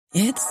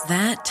It's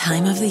that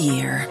time of the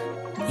year.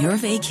 Your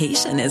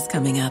vacation is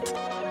coming up.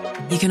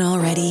 You can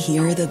already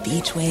hear the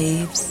beach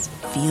waves,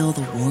 feel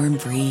the warm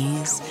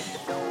breeze,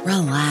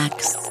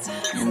 relax,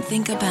 and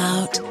think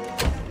about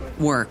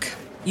work.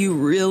 You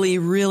really,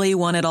 really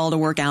want it all to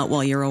work out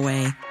while you're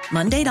away.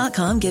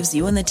 Monday.com gives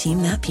you and the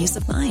team that peace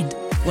of mind.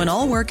 When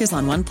all work is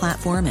on one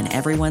platform and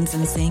everyone's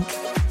in sync,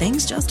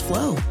 things just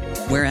flow.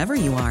 Wherever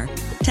you are,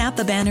 tap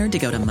the banner to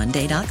go to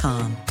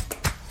Monday.com.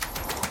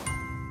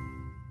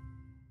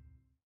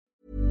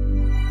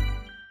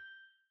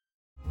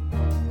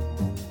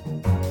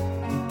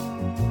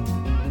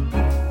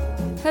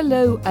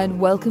 Hello and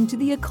welcome to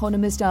The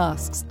Economist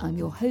Asks. I'm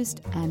your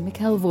host, Anne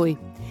McElvoy.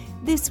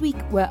 This week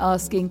we're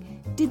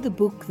asking, did the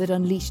book that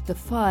unleashed the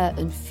fire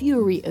and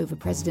fury over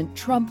President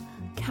Trump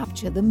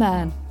capture the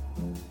man?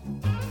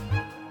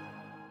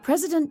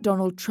 President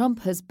Donald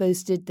Trump has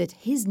boasted that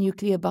his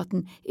nuclear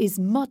button is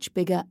much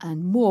bigger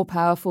and more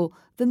powerful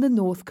than the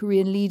North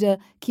Korean leader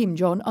Kim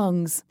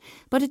Jong-un's.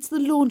 But it's the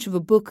launch of a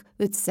book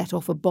that set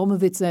off a bomb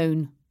of its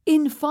own.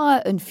 In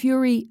Fire and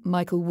Fury,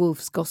 Michael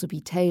Wolff's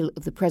gossipy tale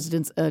of the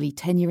president's early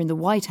tenure in the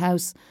White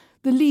House,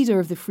 the leader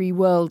of the free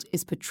world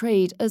is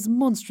portrayed as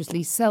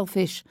monstrously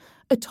selfish,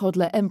 a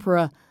toddler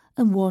emperor,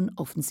 and one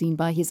often seen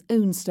by his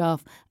own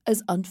staff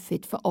as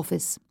unfit for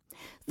office.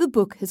 The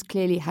book has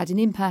clearly had an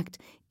impact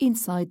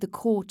inside the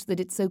court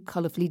that it so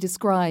colourfully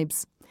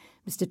describes.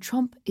 Mr.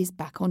 Trump is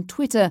back on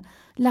Twitter,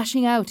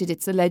 lashing out at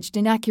its alleged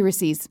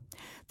inaccuracies.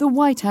 The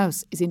White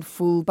House is in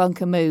full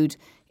bunker mode,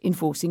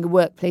 enforcing a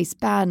workplace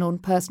ban on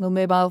personal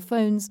mobile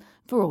phones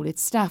for all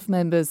its staff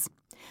members.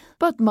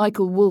 But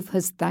Michael Wolff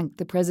has thanked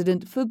the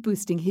president for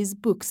boosting his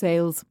book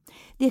sales.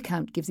 The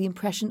account gives the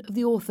impression of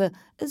the author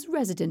as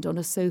resident on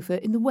a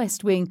sofa in the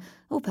West Wing,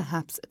 or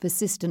perhaps a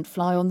persistent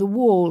fly on the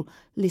wall,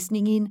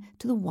 listening in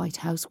to the White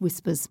House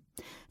whispers.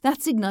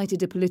 That's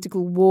ignited a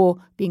political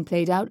war being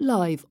played out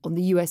live on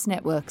the US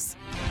networks.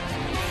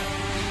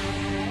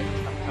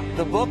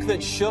 The book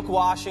that shook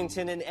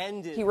Washington and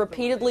ended. He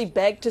repeatedly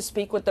begged to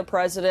speak with the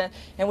president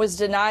and was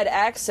denied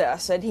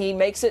access. And he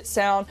makes it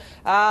sound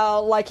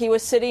like he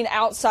was sitting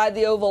outside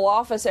the Oval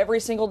Office every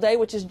single day,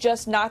 which is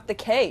just not the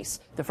case.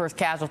 The first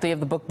casualty of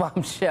the book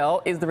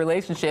bombshell is the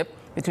relationship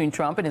between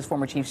Trump and his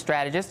former chief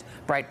strategist,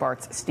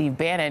 Breitbart's Steve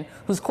Bannon,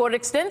 who's quoted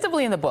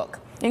extensively in the book,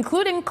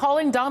 including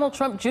calling Donald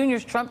Trump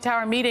Jr.'s Trump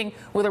Tower meeting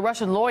with a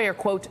Russian lawyer,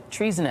 quote,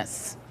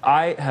 treasonous.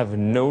 I have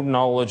no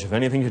knowledge of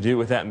anything to do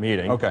with that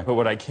meeting. Okay. But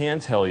what I can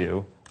tell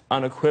you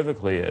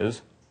unequivocally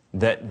is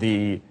that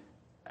the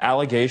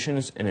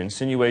allegations and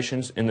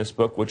insinuations in this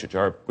book, which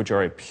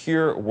are a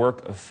pure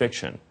work of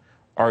fiction,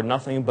 are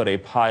nothing but a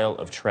pile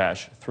of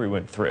trash through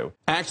and through.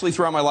 Actually,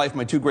 throughout my life,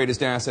 my two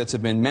greatest assets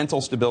have been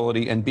mental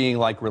stability and being,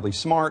 really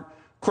smart.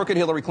 Crooked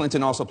Hillary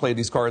Clinton also played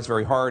these cards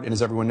very hard and,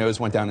 as everyone knows,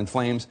 went down in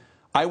flames.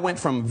 I went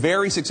from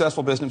very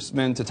successful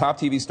businessman to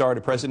top TV star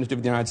to president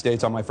of the United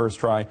States on my first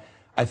try.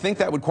 I think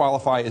that would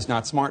qualify as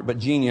not smart, but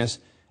genius,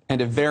 and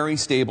a very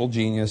stable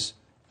genius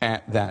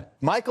at that.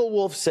 Michael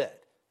Wolff said,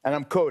 and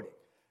I'm quoting,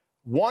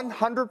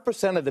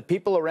 100% of the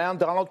people around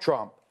Donald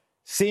Trump,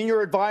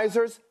 senior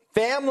advisors,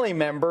 family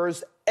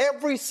members,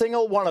 every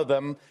single one of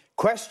them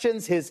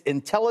questions his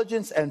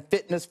intelligence and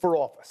fitness for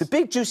office. The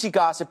big juicy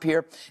gossip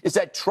here is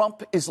that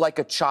Trump is like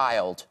a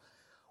child.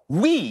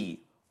 We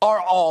are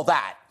all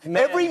that.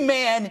 Every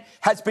man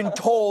has been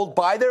told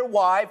by their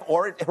wife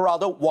or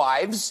rather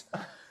wives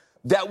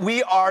that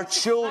we are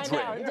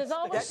children.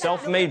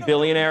 Self-made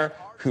billionaire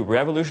who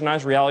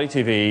revolutionized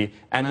reality TV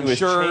and who has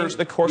changed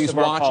the course of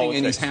our politics. He's watching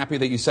and he's happy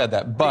that you said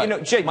that.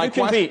 But Jake,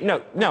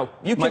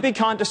 you can be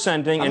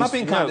condescending. I'm not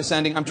being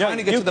condescending. I'm trying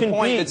to get to the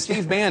point that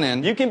Steve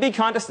Bannon. You can be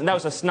condescending. That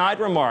was a snide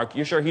remark.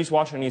 You're sure he's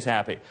watching and he's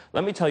happy.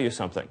 Let me tell you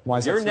something. Why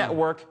is your that so?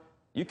 network?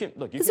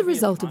 As a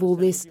result of all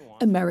this,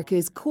 America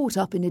is caught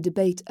up in a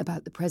debate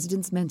about the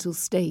president's mental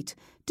state,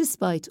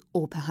 despite,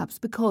 or perhaps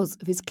because,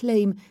 of his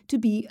claim to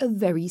be a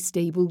very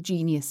stable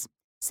genius.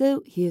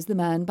 So here's the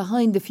man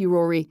behind the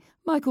furore,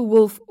 Michael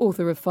Wolff,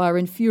 author of Fire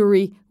and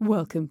Fury.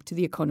 Welcome to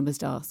The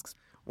Economist Asks.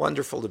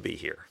 Wonderful to be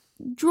here.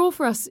 Draw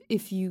for us,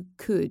 if you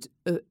could,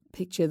 a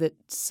picture that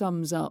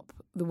sums up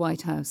the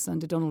White House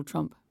under Donald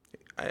Trump.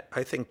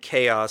 I think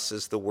chaos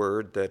is the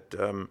word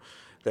that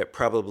that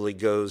probably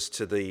goes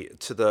to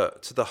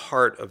the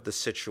heart of the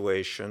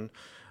situation.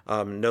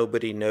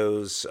 Nobody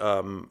knows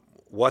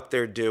what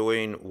they're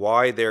doing,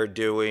 why they're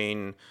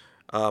doing,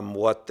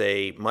 what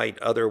they might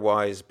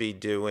otherwise be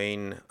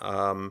doing.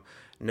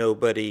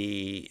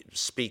 Nobody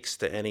speaks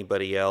to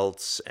anybody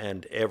else,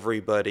 and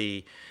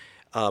everybody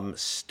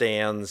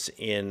stands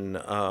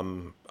in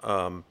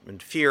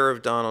fear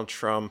of Donald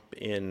Trump,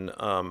 in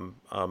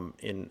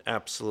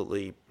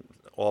absolutely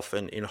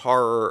often in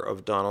horror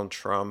of Donald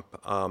Trump,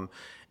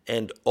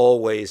 and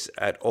always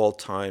at all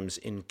times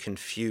in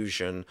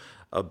confusion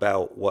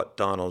about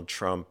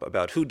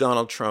who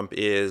Donald Trump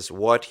is,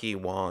 what he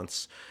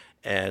wants,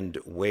 and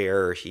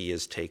where he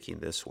is taking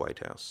this White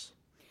House.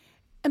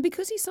 And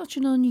because he's such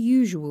an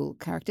unusual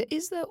character,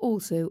 is there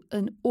also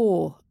an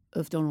awe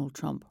of Donald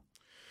Trump?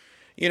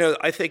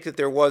 I think that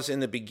there was in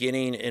the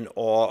beginning an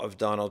awe of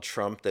Donald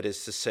Trump. That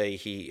is to say,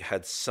 he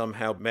had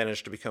somehow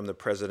managed to become the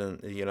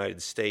president of the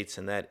United States,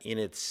 and that in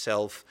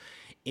itself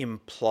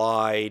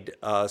implied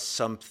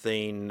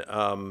something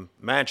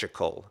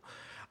magical.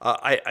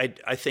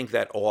 I think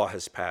that awe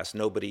has passed.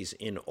 Nobody's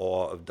in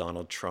awe of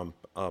Donald Trump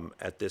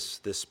at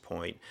this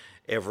point.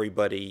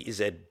 Everybody is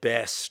at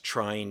best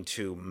trying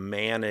to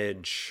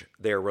manage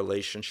their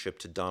relationship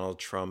to Donald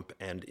Trump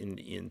and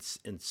in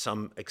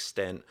some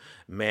extent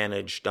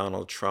manage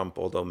Donald Trump,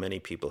 although many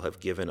people have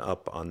given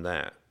up on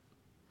that.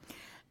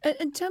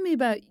 And tell me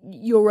about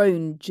your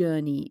own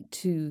journey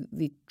to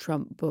the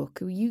Trump book.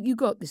 You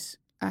got this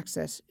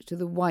access to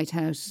the White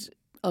House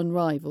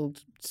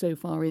unrivaled so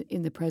far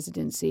in the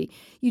presidency.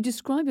 You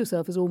describe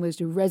yourself as almost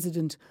a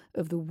resident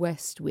of the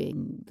West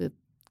Wing, the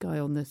guy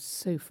on the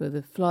sofa,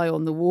 the fly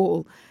on the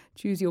wall,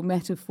 choose your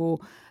metaphor,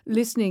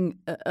 listening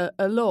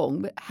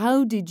along. But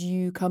how did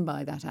you come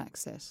by that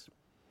access?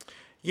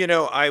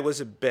 I was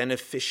a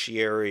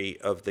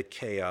beneficiary of the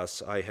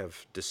chaos I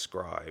have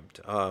described.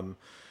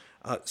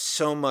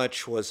 So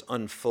much was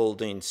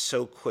unfolding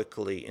so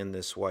quickly in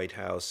this White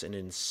House and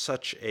in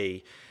such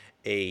a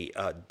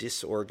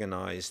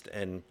disorganized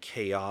and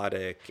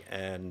chaotic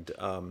and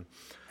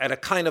at a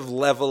kind of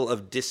level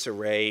of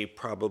disarray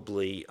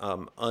probably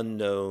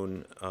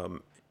unknown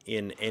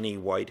in any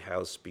White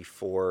House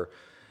before,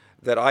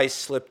 that I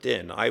slipped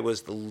in. I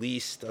was the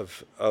least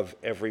of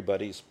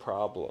everybody's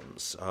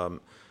problems.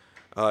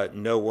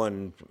 No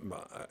one,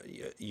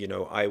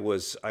 I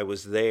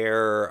was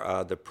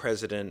there. The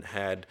president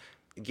had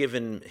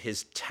given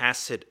his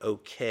tacit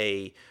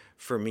okay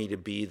for me to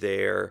be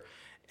there.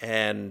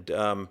 And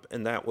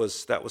that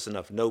was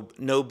enough.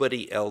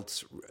 Nobody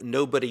else,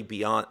 nobody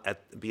beyond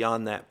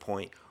that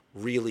point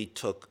really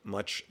took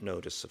much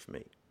notice of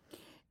me.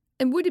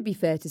 And would it be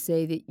fair to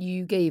say that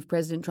you gave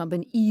President Trump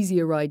an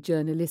easier ride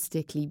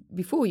journalistically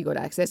before you got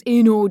access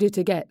in order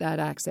to get that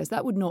access?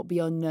 That would not be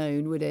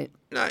unknown, would it?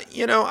 I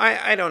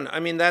don't. I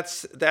mean,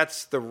 that's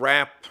the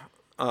rap.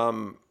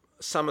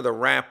 Some of the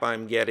rap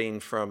I'm getting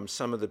from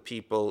some of the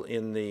people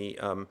in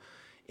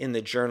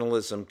the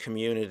journalism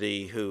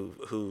community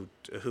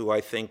who I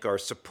think are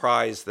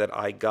surprised that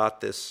I got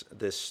this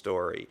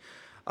story.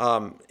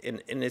 And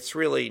it's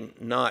really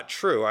not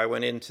true. I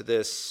went into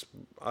this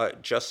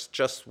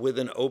just with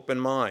an open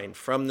mind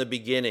from the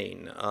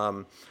beginning.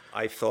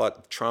 I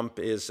thought Trump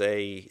is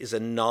a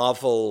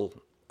novel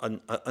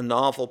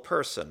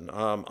person,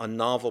 a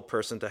novel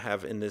person to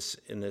have in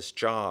this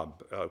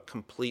job,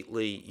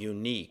 completely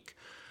unique.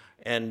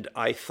 And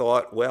I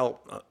thought,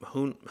 well,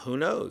 who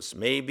knows?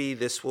 Maybe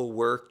this will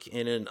work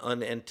in an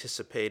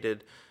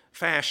unanticipated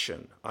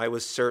fashion. I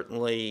was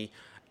certainly,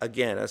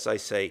 again, as I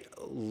say,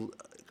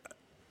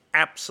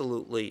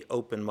 absolutely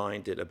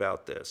open-minded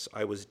about this.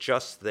 I was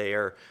just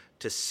there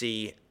to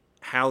see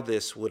how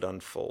this would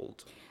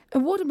unfold.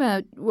 And what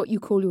about what you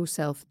call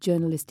yourself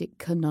journalistic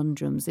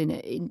conundrums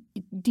in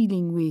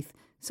dealing with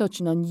such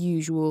an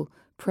unusual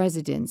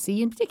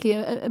presidency? And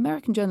particularly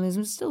American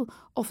journalism is still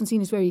often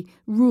seen as very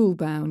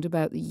rule-bound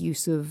about the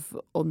use of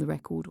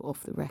on-the-record,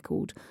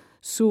 off-the-record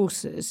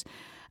sources.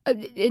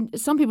 And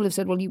some people have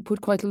said, well, you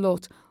put quite a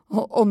lot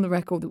on the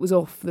record that was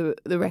off the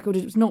record.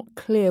 It was not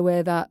clear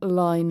where that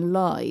line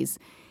lies.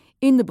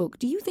 In the book,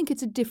 do you think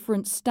it's a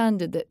different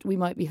standard that we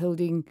might be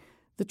holding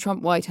the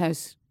Trump White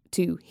House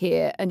to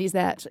here? And is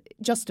that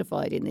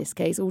justified in this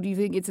case? Or do you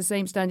think it's the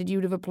same standard you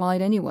would have applied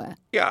anywhere?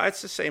 Yeah,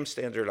 it's the same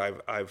standard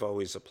I've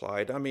always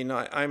applied. I mean,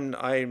 I'm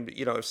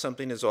if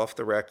something is off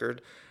the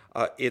record,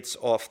 it's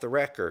off the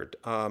record.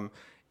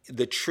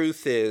 The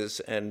truth is,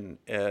 and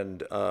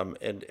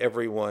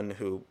everyone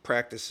who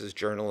practices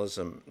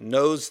journalism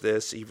knows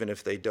this, even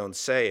if they don't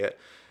say it,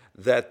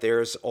 that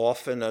there's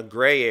often a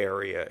gray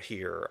area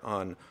here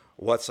on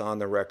what's on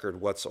the record,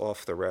 what's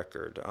off the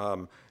record.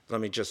 I'll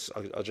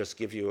just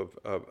give you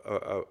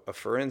a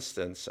for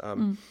instance.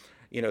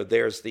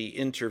 There's the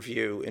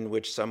interview in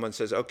which someone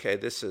says, "Okay,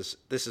 this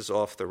is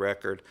off the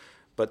record,"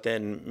 but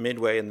then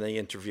midway in the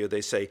interview they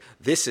say,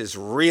 "This is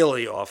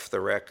really off the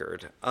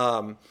record."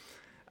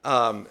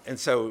 And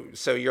so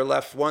you're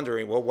left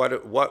wondering, well,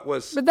 what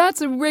was? But that's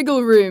a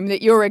wiggle room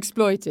that you're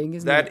exploiting,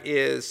 isn't it? That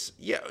is,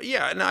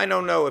 yeah. And I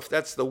don't know if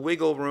that's the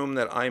wiggle room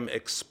that I'm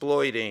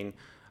exploiting.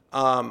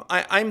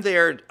 I'm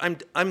there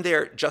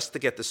just to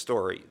get the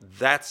story.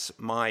 That's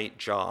my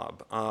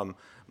job.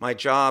 My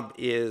job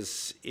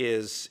is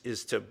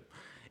to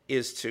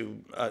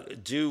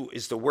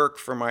work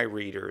for my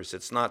readers.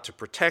 It's not to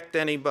protect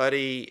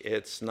anybody.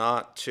 It's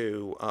not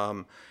to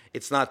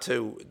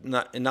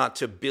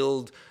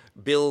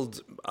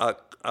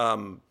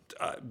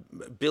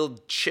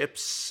build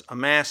chips,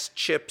 amass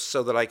chips,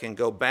 so that I can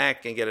go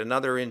back and get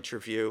another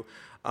interview.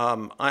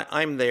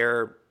 I'm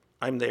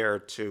there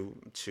to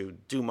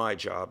do my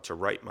job, to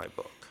write my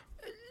book.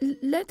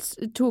 Let's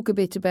talk a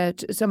bit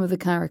about some of the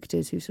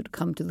characters who sort of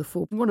come to the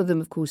fore. One of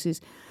them, of course,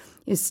 is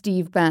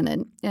Steve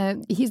Bannon.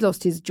 He's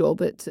lost his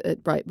job at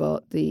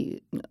Breitbart,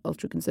 the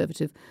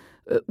ultra-conservative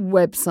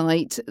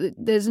website.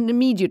 There's an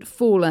immediate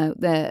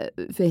fallout there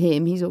for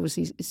him. He's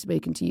obviously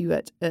spoken to you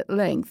at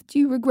length. Do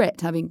you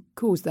regret having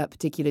caused that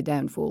particular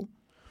downfall?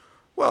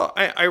 Well,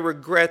 I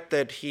regret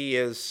that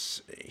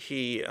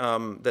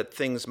that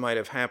things might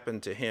have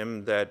happened to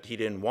him that he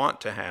didn't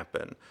want to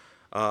happen.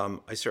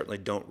 I certainly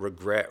don't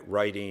regret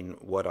writing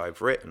what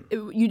I've written.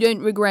 You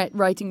don't regret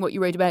writing what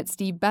you wrote about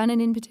Steve Bannon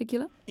in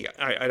particular? Yeah,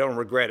 I don't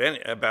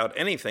regret about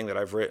anything that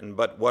I've written,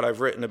 but what I've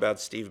written about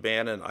Steve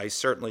Bannon, I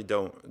certainly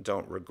don't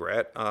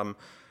regret.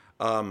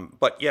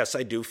 But yes,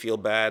 I do feel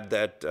bad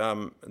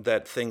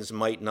that things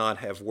might not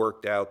have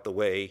worked out the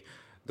way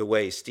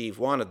Steve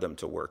wanted them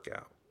to work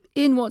out.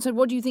 In what sense?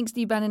 What do you think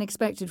Steve Bannon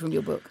expected from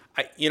your book?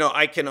 I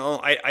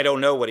don't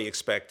know what he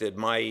expected.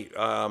 My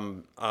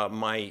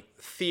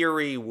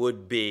theory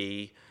would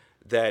be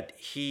that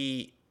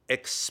he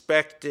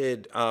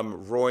expected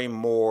Roy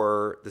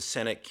Moore, the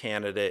Senate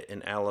candidate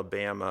in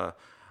Alabama,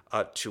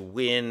 to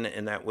win,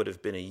 and that would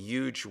have been a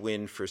huge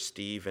win for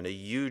Steve and a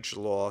huge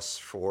loss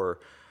for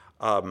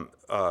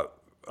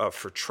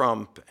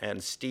Trump.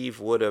 And Steve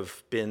would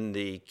have been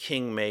the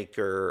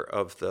kingmaker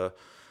of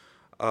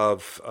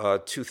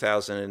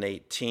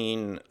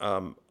 2018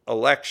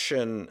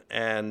 election,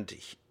 and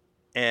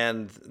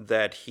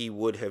that he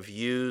would have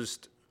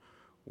used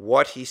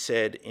what he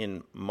said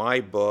in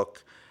my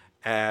book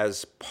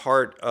as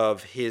part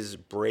of his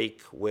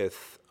break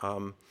with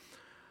the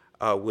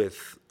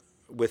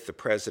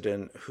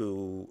president,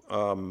 who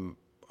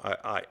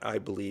I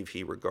believe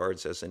he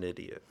regards as an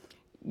idiot.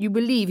 You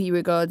believe he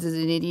regards as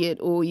an idiot,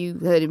 or you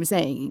heard him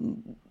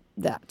saying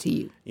that to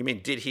you? You mean,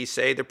 did he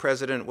say the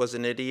president was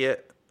an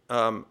idiot?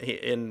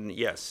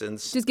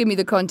 Just give me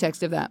the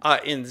context of that.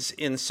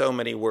 In so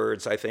many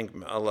words, I think.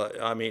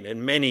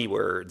 In many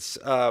words.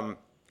 Among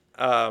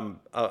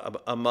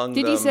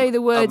did them, he say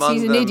the words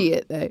 "he's an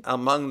idiot"? Though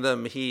among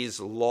them, he's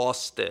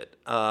lost it.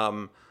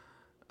 I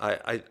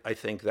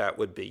think that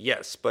would be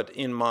yes. But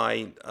in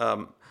my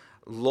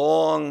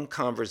long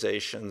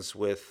conversations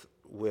with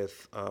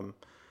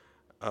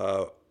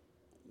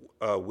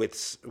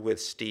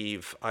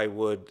Steve, I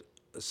would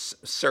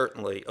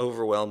certainly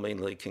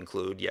overwhelmingly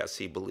conclude, yes,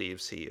 he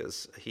believes he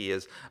is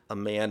a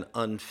man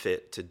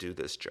unfit to do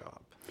this job.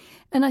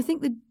 And I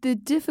think the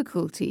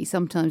difficulty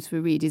sometimes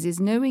for readers is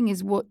knowing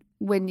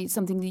when it's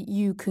something that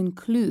you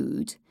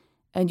conclude,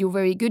 and you're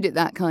very good at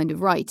that kind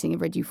of writing.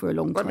 I've read you for a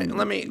long time.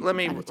 Let me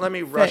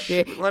rush.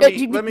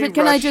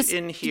 Can I just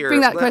in here?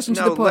 Bring that question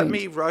to the point. Let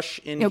me rush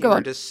in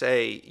here to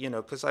say,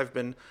 because I've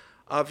been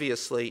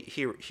obviously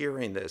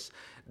hearing this.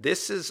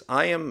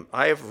 I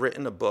have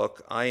written a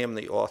book. I am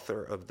the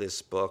author of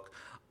this book.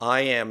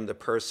 I am the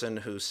person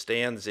who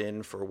stands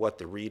in for what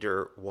the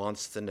reader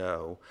wants to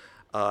know.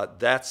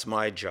 That's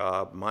my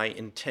job. My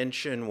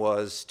intention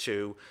was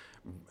to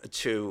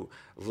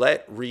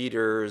let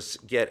readers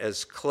get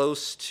as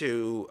close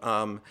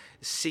to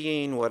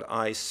seeing what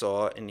I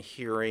saw and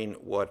hearing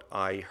what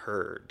I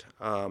heard.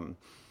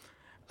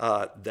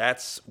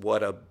 That's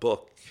what a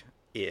book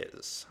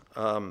is.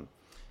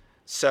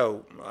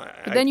 So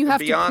then you have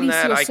beyond to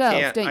police that,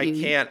 yourself, don't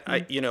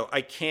you?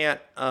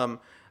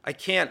 I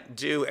can't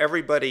do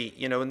everybody.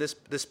 And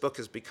this book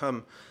has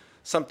become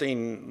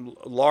something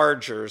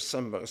larger,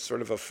 some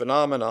sort of a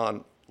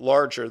phenomenon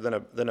larger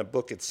than a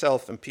book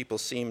itself, and people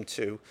seem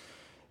to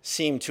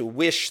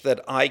wish that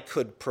I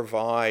could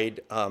provide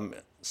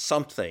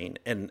something,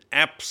 an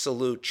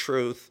absolute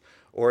truth,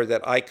 or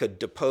that I could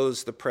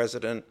depose the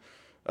president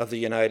of the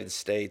United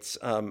States.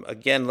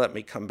 Again, let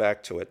me come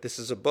back to it. This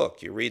is a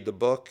book. You read the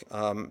book,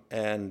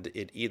 and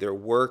it either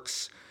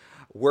works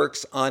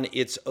on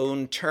its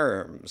own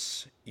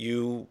terms.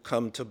 You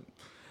come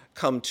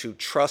to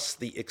trust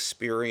the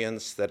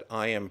experience that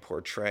I am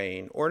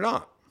portraying, or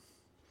not.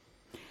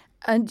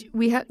 And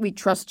we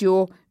trust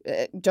your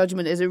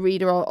judgment as a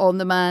reader on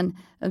the man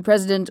and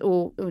president,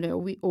 or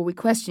we're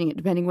questioning it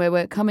depending where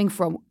we're coming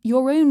from.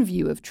 Your own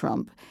view of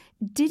Trump,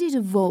 did it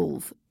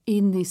evolve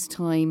in this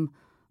time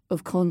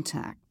of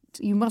contact?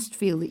 You must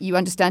feel that you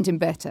understand him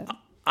better.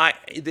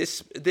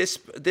 This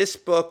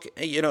book,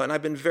 and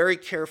I've been very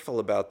careful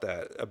about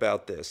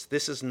this.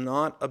 This is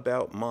not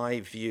about my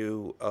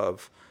view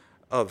of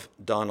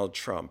Donald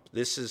Trump.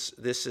 This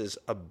is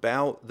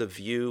about the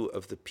view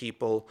of the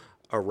people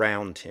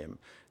around him.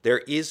 There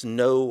is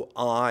no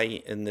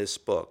I in this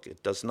book.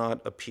 It does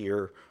not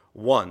appear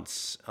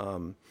once,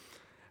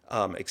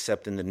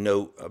 except in the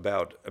note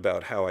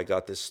about how I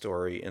got this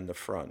story in the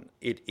front.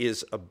 It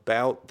is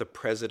about the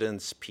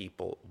president's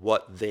people,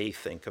 what they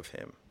think of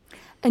him.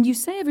 And you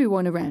say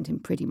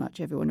pretty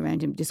much everyone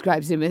around him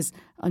describes him as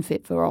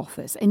unfit for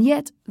office. And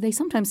yet they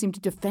sometimes seem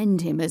to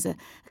defend him as a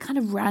kind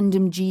of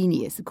random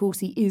genius. Of course,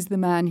 he is the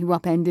man who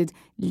upended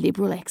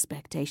liberal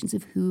expectations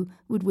of who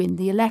would win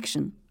the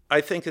election. I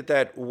think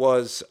that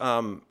was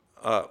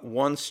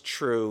once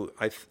true.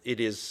 It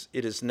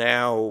is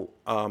now,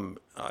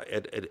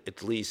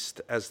 at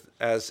least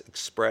as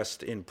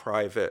expressed in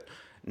private,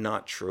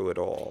 not true at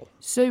all.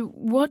 So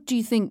what do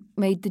you think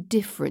made the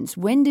difference?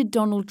 When did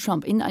Donald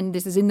Trump, and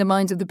this is in the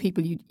minds of the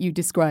people you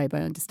describe, I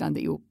understand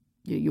that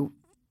you're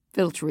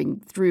filtering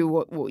through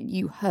what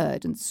you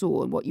heard and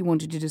saw and what you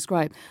wanted to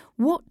describe.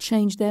 What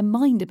changed their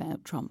mind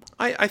about Trump?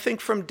 I think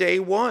from day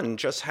one,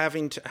 just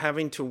having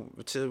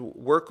to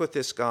work with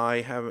this guy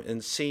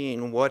and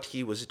seeing what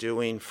he was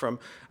doing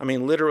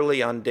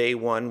literally on day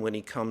one when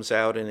he comes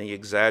out and he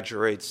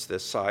exaggerates the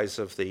size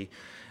of the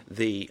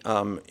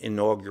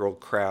inaugural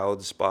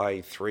crowds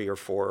by 3 or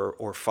 4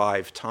 or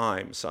 5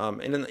 times.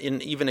 And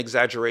even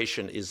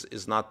exaggeration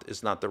is not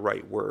the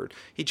right word.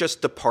 He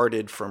just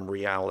departed from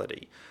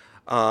reality.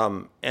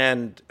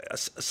 And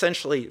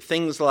essentially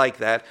things like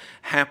that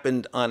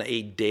happened on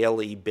a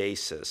daily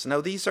basis.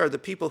 Now, these are the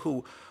people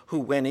who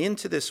went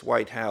into this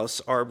White House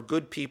are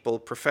good people,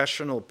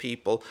 professional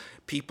people,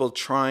 people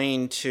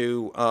trying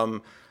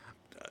to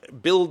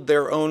build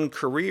their own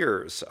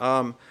careers.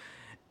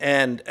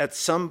 And at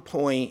some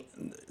point,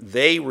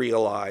 they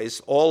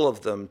realized, all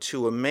of them,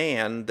 to a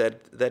man,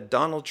 that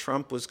Donald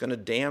Trump was going to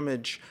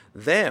damage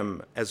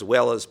them as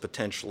well as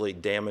potentially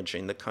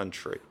damaging the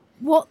country.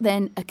 What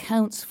then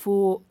accounts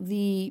for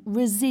the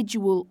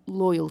residual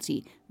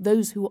loyalty,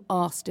 those who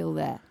are still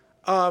there?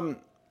 I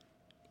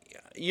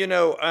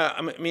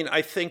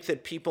think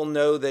that people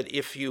know that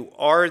if you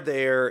are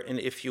there and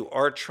if you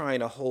are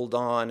trying to hold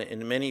on,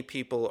 and many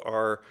people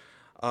are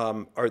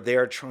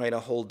there trying to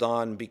hold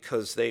on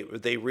because they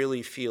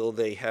really feel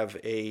they have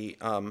a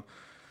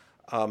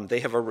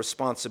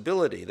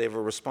responsibility. They have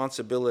a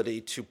responsibility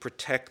to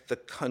protect the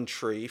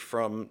country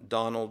from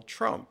Donald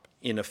Trump,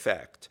 in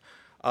effect.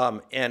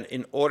 And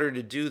in order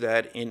to do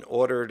that, in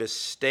order to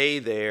stay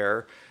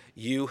there,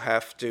 you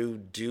have to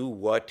do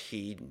what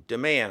he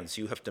demands.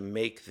 You have to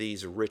make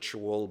these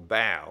ritual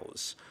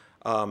bows.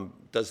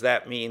 Does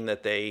that mean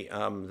that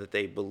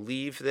they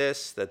believe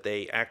this, that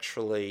they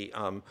actually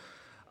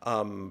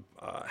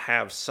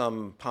have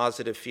some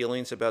positive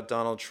feelings about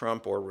Donald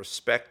Trump or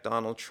respect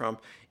Donald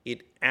Trump?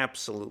 It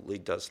absolutely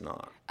does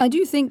not. I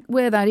do think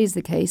where that is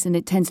the case, and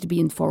it tends to be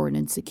in foreign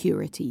and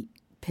security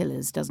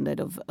pillars, doesn't it,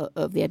 of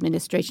the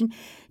administration.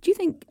 Do you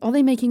think, are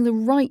they making the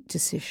right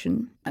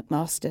decision at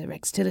Master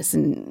Rex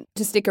Tillerson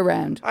to stick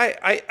around?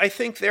 I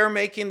think they're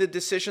making the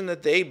decision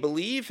that they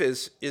believe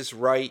is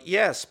right,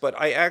 yes, but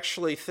I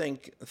actually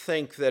think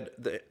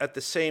that at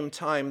the same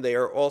time they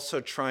are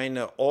also trying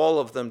to, all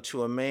of them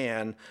to a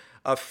man,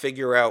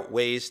 figure out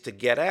ways to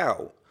get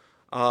out,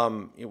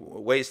 in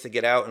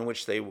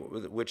which they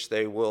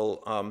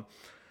will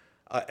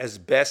as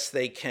best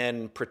they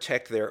can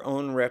protect their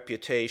own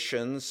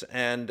reputations,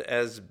 and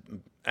as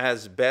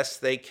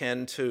best they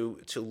can to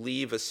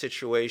leave a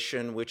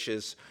situation which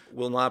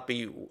will not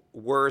be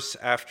worse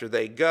after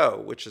they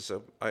go, which is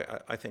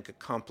I think it's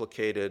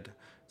complicated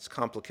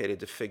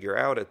to figure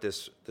out at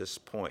this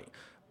point.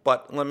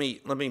 But let me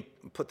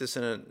put this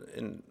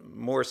in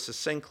more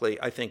succinctly.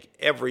 I think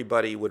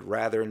everybody would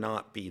rather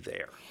not be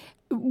there.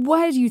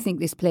 Why do you think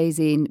this plays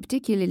in,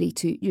 particularly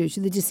to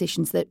the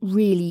decisions that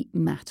really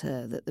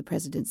matter that the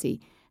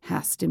presidency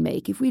has to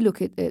make? If we look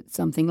at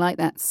something like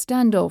that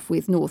standoff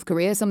with North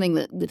Korea, something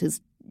that has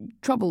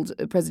troubled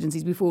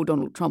presidencies before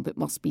Donald Trump, it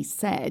must be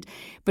said.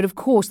 But of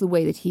course, the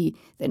way that he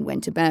then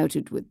went about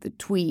it with the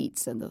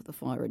tweets and the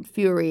fire and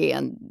fury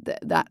and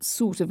that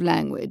sort of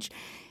language.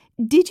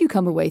 Did you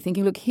come away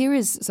thinking, look, here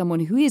is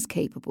someone who is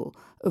capable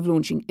of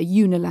launching a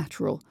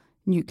unilateral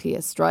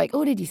nuclear strike?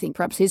 Or did you think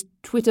perhaps his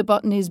Twitter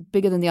button is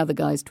bigger than the other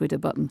guy's Twitter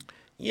button?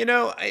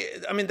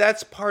 I mean,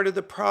 that's part of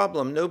the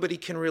problem. Nobody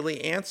can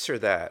really answer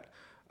that.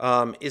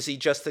 Is he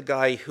just a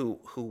guy who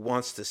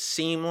wants to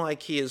seem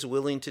like he is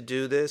willing to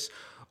do this?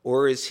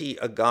 Or is he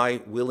a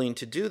guy willing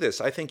to do this?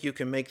 I think you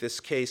can make this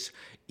case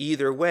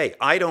either way.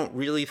 I don't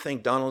really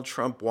think Donald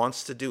Trump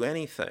wants to do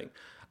anything.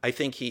 I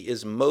think he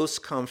is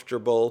most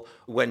comfortable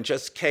when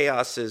just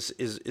chaos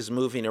is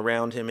moving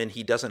around him and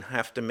he doesn't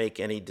have to make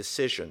any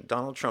decision.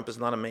 Donald Trump is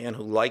not a man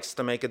who likes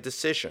to make a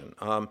decision.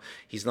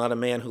 He's not a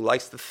man who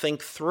likes to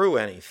think through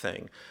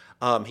anything.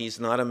 He's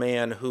not a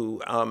man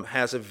who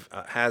has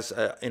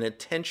an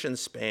attention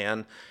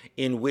span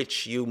in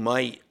which you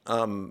might,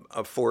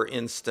 for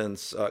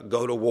instance,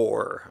 go to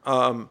war.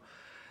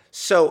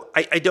 So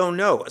I don't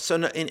know. So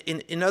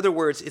in other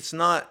words, it's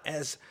not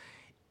as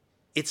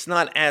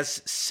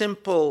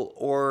simple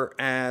or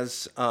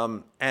as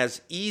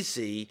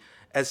easy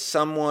as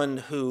someone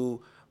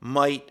who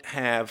might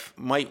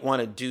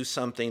want to do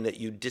something that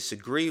you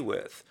disagree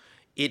with.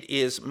 It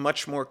is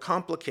much more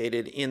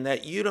complicated in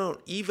that you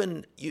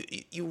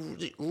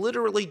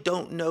literally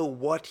don't know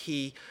what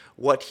he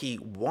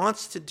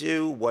wants to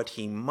do, what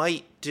he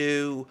might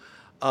do,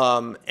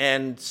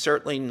 and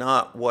certainly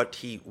not what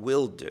he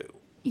will do.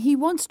 He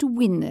wants to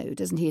win, though,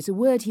 doesn't he? It's a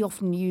word he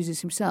often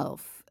uses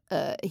himself.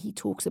 He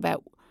talks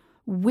about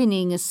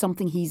winning as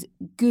something he's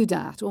good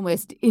at,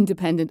 almost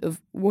independent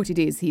of what it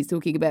is he's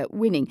talking about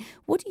winning.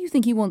 What do you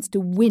think he wants to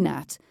win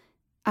at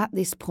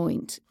this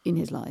point in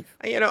his life?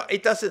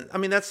 It doesn't. I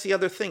mean, that's the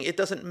other thing. It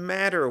doesn't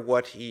matter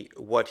what he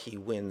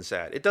wins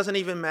at. It doesn't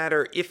even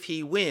matter if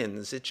he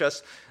wins. It's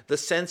just the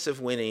sense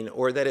of winning,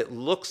 or that it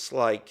looks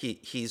like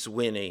he's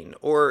winning,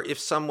 or if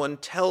someone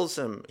tells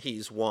him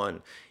he's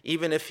won,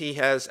 even if he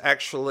has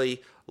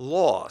actually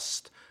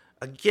lost.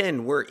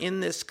 again, we're in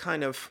this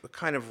kind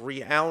of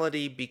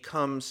reality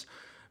becomes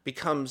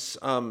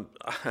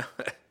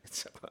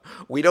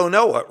we don't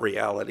know what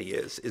reality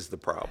is the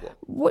problem.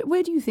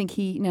 Where do you think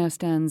he now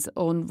stands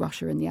on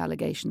Russia and the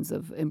allegations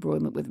of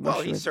embroilment with Russia?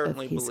 Well, he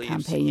certainly of his believes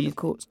campaign, and of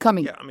course,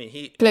 coming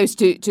he close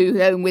to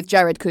home with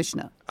Jared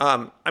Kushner.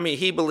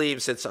 He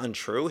believes it's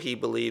untrue. He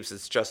believes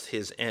it's just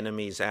his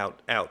enemies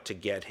out to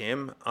get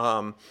him.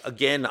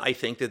 Again, I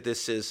think that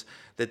this is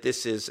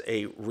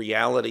a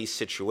reality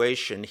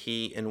situation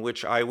in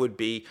which I would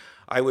be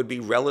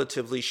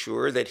relatively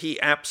sure that he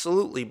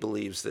absolutely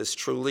believes this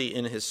truly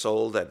in his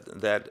soul,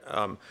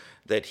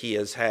 that he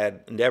has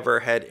never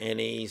had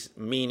any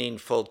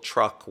meaningful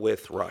truck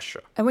with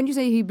Russia. And when you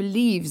say he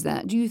believes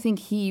that, do you think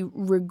he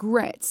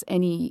regrets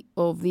any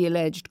of the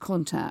alleged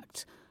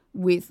contact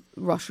with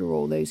Russia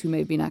or those who may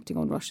have been acting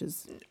on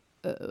Russia's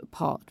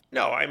part?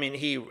 No,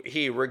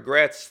 he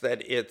regrets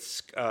that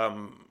it's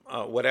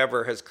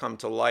whatever has come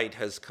to light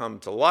has come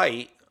to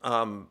light.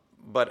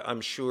 But I'm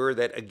sure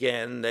that,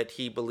 again, that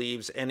he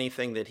believes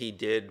anything that he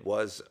did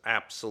was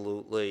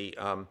absolutely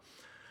a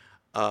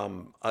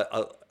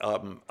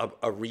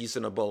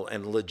reasonable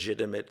and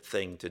legitimate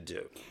thing to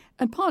do.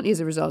 And partly as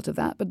a result of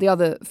that, but the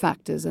other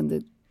factors and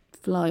the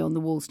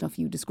fly-on-the-wall stuff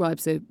you describe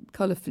so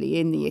colourfully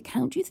in the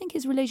account, do you think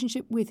his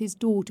relationship with his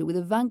daughter, with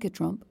Ivanka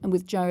Trump, and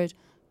with Jared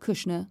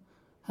Kushner,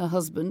 her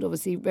husband,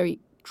 obviously very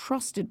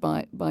trusted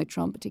by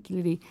Trump,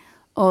 particularly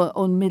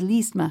on Middle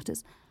East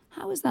matters,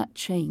 how has that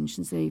changed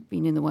since they've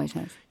been in the White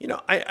House?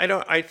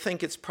 I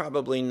think it's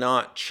probably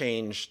not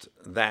changed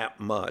that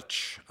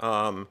much.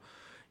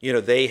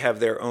 They have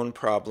their own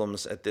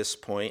problems at this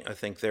point. I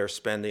think they're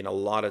spending a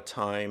lot of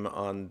time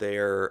on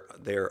their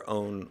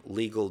own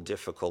legal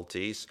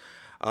difficulties.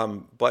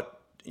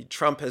 But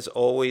Trump has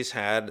always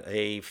had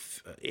a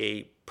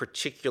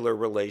particular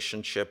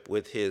relationship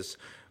with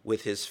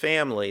his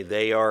family.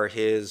 They are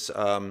his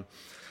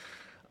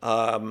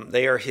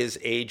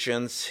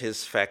agents, his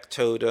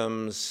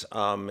factotums,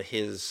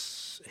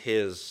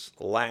 his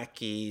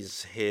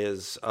lackeys,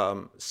 his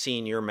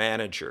senior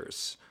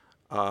managers.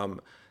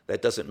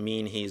 That doesn't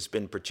mean he's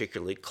been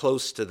particularly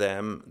close to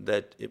them.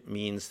 That it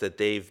means that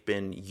they've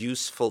been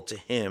useful to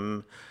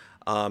him,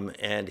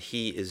 and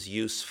he is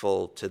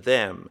useful to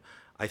them.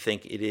 I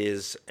think it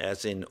is,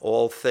 as in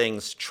all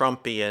things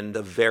Trumpian,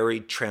 the very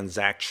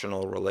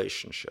transactional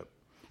relationship.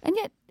 And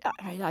yet,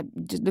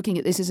 just looking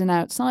at this as an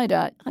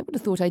outsider, I would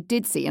have thought I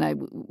did see, and I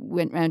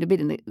went round a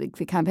bit in the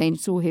campaign,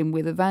 saw him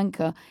with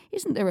Ivanka.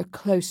 Isn't there a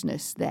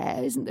closeness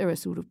there? Isn't there a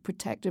sort of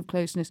protective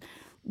closeness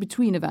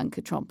between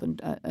Ivanka Trump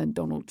and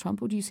Donald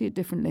Trump, or do you see it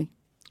differently?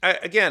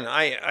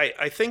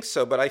 I think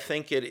so, but I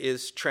think it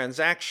is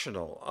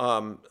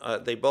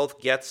transactional. They both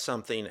get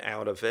something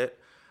out of it.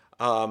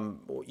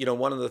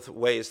 One of the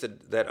ways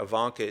that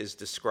Ivanka is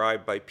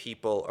described by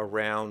people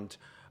around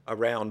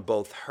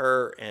both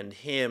her and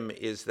him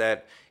is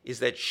that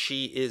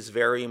she is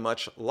very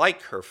much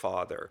like her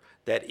father.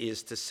 That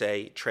is to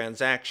say,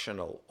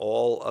 transactional,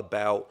 all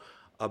about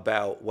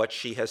what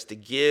she has to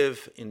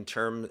give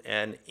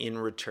and in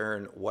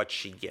return what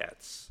she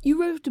gets. You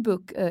wrote a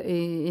book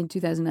in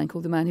 2009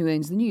 called The Man Who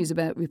Owns the News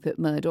about Rupert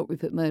Murdoch.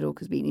 Rupert Murdoch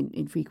has been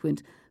in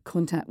frequent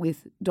contact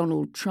with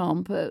Donald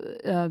Trump.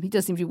 He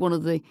does seem to be one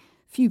of the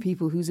few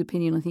people whose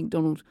opinion I think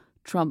Donald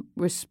Trump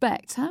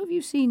respects. How have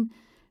you seen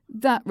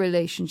that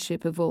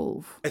relationship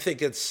evolve? I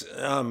think it's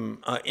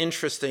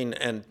interesting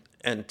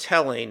and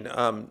telling.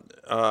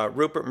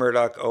 Rupert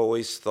Murdoch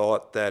always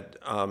thought that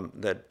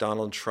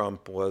Donald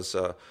Trump was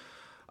a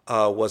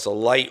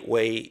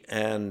lightweight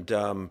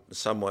and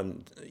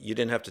someone you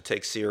didn't have to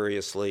take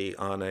seriously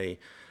on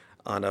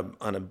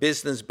a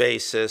business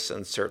basis,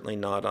 and certainly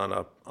not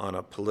on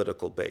a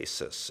political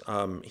basis.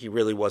 He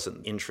really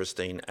wasn't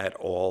interesting at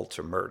all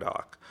to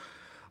Murdoch.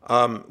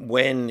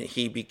 When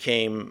he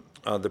became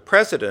the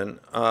president,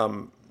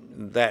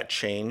 that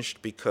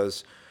changed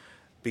because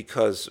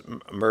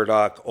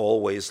Murdoch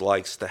always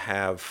likes to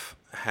have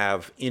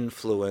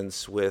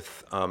influence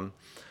with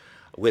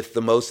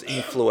the most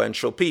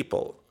influential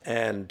people,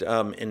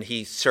 and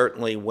he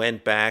certainly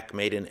went back,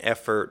 made an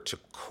effort to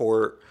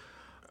court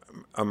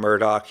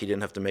Murdoch. He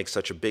didn't have to make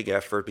such a big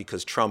effort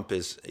because Trump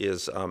is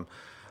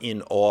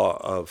in awe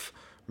of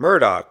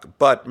Murdoch,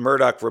 but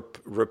Murdoch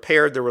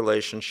repaired the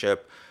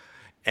relationship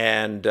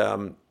and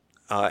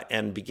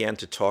began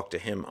to talk to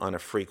him on a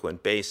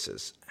frequent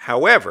basis.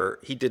 However,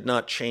 he did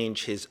not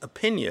change his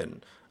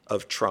opinion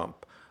of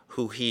Trump,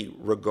 who he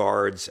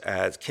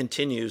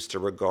continues to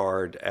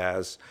regard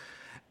as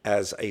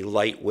a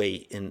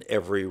lightweight in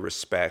every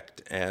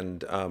respect.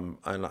 And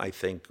I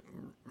think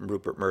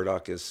Rupert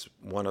Murdoch is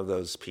one of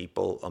those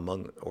people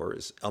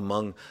is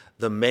among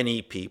the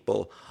many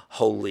people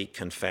wholly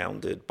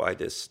confounded by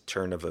this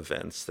turn of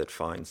events that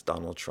finds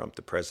Donald Trump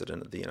the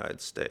president of the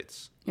United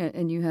States. Yeah,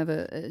 and you have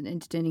an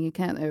entertaining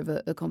account there of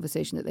a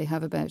conversation that they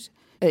have about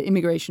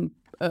immigration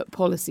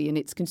policy and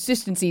its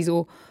consistencies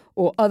or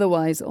or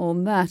otherwise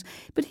on that.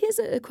 But here's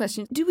a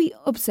question. Do we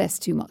obsess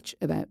too much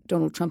about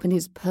Donald Trump and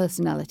his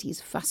personality,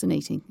 as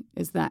fascinating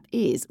as that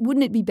is?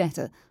 Wouldn't it be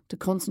better to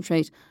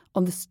concentrate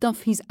on the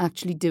stuff he's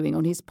actually doing,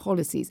 on his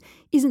policies?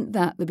 Isn't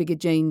that the bigger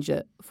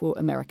danger for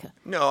America?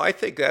 No, I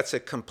think that's a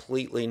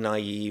completely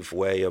naive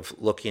way of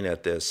looking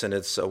at this, and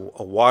it's a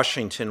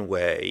Washington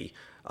way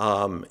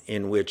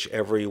in which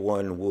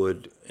everyone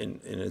would, and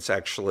it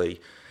actually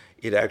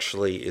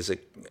is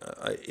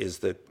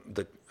the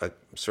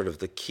sort of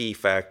the key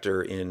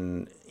factor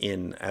in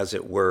as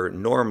it were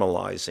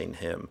normalizing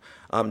him.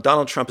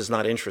 Donald Trump is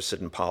not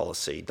interested in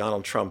policy.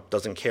 Donald Trump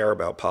doesn't care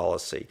about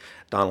policy.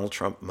 Donald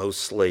Trump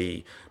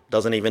mostly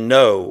doesn't even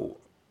know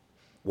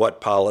what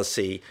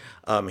policy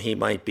he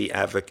might be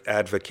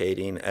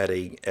advocating at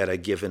a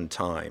given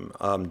time.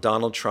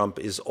 Donald Trump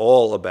is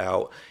all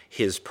about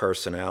his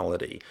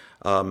personality.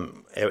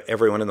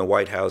 Everyone in the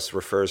White House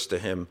refers to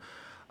him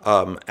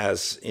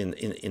as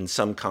in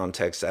some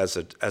contexts as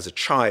a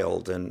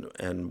child,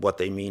 and what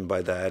they mean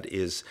by that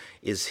is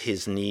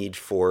his need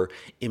for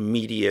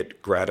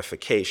immediate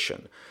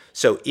gratification.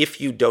 So if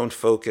you don't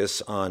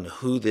focus on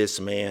who this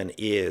man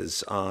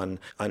is, on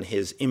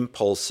his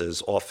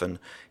impulses, often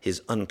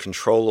his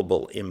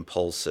uncontrollable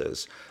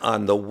impulses,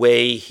 on the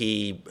way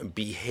he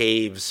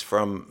behaves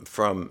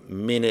from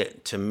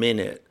minute to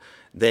minute,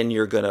 then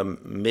you're going to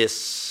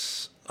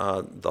miss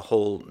the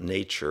whole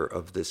nature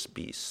of this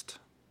beast.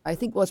 I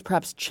think what's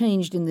perhaps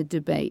changed in the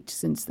debate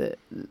since the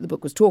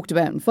book was talked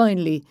about and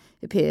finally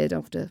appeared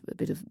after a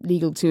bit of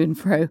legal to and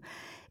fro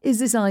is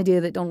this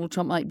idea that Donald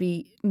Trump might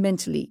be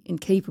mentally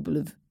incapable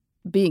of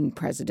being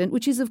president,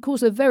 which is, of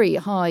course, a very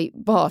high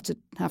bar to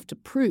have to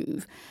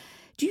prove.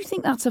 Do you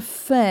think that's a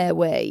fair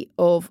way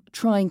of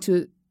trying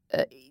to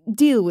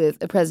deal with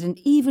a president,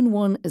 even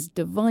one as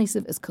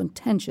divisive, as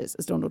contentious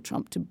as Donald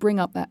Trump, to bring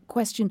up that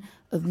question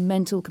of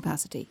mental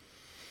capacity?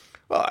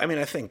 Well,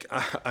 I think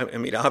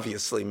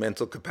obviously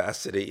mental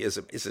capacity is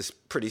a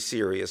pretty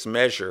serious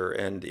measure,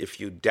 and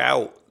if you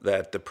doubt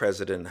that the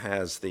president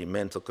has the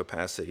mental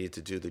capacity to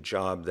do the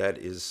job, that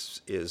is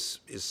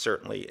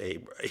certainly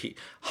a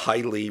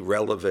highly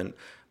relevant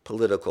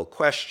political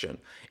question.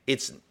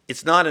 It's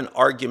not an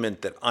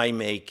argument that I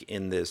make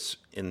in this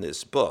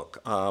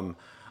book.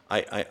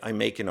 I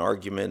make an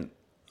argument,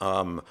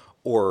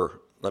 or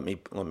let me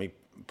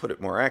put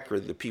it more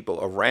accurately, the people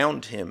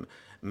around him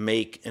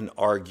make an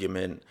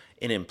argument,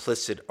 an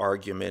implicit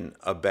argument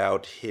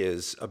about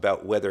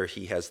whether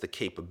he has the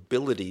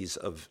capabilities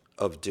of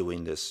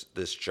doing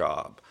this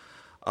job,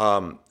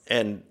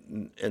 and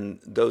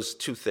those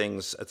two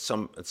things at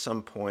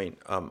some point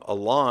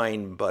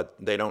align, but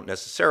they don't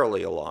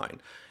necessarily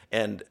align,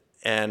 and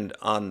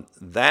on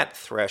that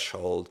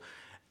threshold,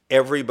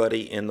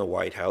 everybody in the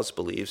White House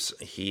believes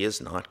he is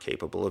not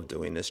capable of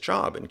doing this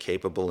job, and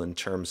capable in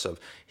terms of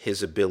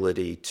his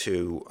ability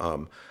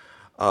to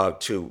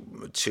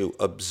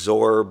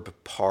absorb,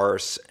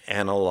 parse,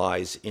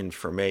 analyze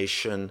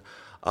information,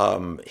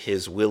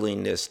 his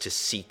willingness to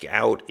seek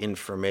out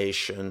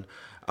information,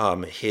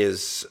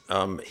 his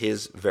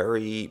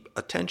very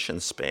attention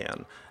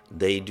span.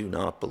 They do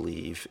not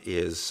believe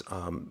is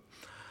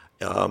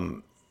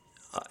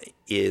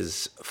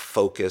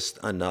focused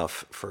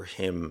enough for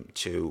him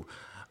to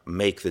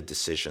make the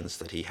decisions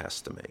that he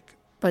has to make.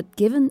 But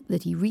given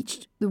that he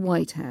reached the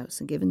White House,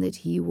 and given that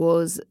he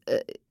was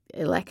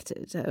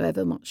elected,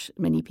 however much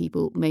many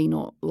people may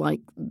not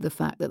like the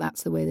fact that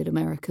that's the way that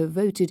America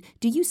voted,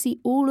 do you see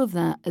all of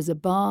that as a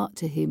bar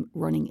to him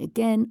running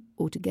again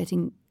or to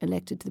getting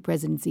elected to the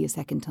presidency a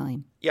second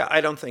time? Yeah, I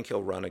don't think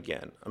he'll run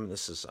again.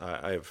 This is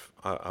I've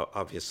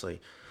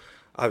obviously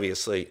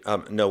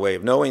no way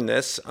of knowing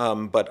this,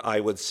 but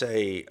I would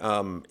say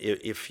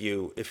if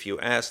you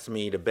asked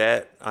me to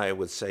bet, I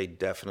would say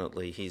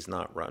definitely he's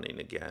not running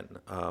again.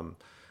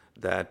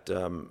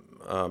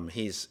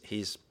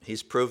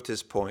 He's proved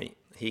his point.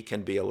 He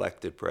can be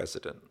elected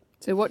president.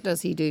 So what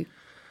does he do?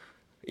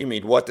 You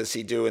mean what does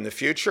he do in the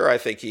future? I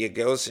think he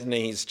goes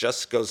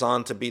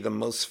on to be the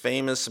most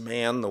famous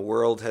man the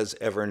world has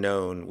ever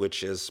known,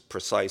 which is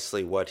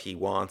precisely what he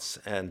wants,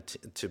 and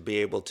to be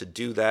able to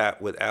do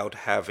that without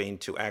having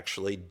to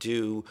actually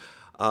do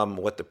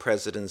what the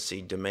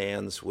presidency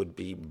demands would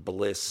be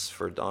bliss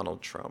for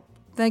Donald Trump.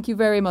 Thank you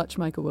very much,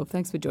 Michael Wolff.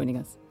 Thanks for joining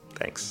us.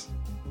 Thanks.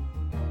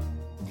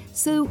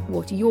 So,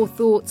 what are your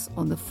thoughts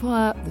on the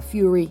fire, the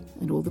fury,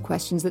 and all the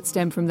questions that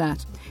stem from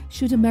that?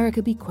 Should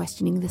America be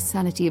questioning the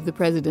sanity of the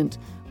president?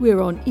 We're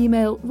on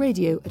email,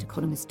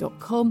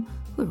 radio@economist.com.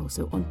 We're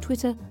also on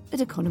Twitter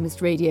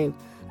 @EconomistRadio.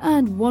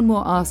 And one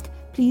more ask,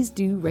 please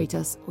do rate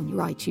us on your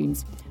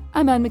iTunes.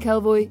 I'm Anne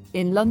McElvoy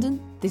in London.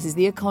 This is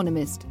The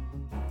Economist.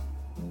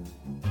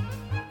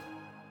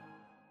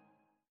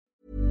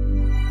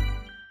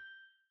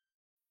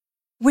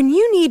 When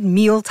you need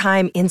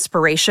mealtime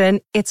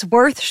inspiration, it's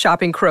worth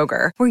shopping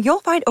Kroger, where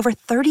you'll find over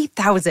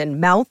 30,000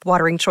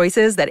 mouth-watering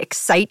choices that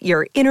excite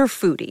your inner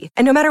foodie.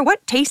 And no matter what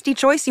tasty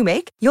choice you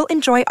make, you'll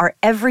enjoy our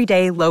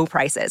everyday low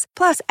prices,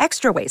 plus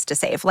extra ways to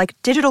save, like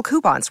digital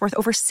coupons worth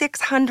over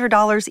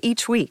 $600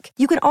 each week.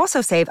 You can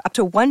also save up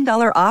to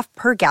 $1 off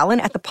per gallon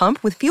at the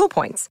pump with fuel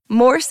points.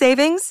 More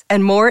savings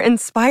and more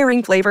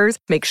inspiring flavors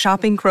make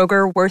shopping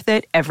Kroger worth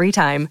it every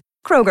time.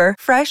 Kroger,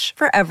 fresh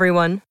for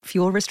everyone.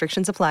 Fuel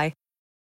restrictions apply.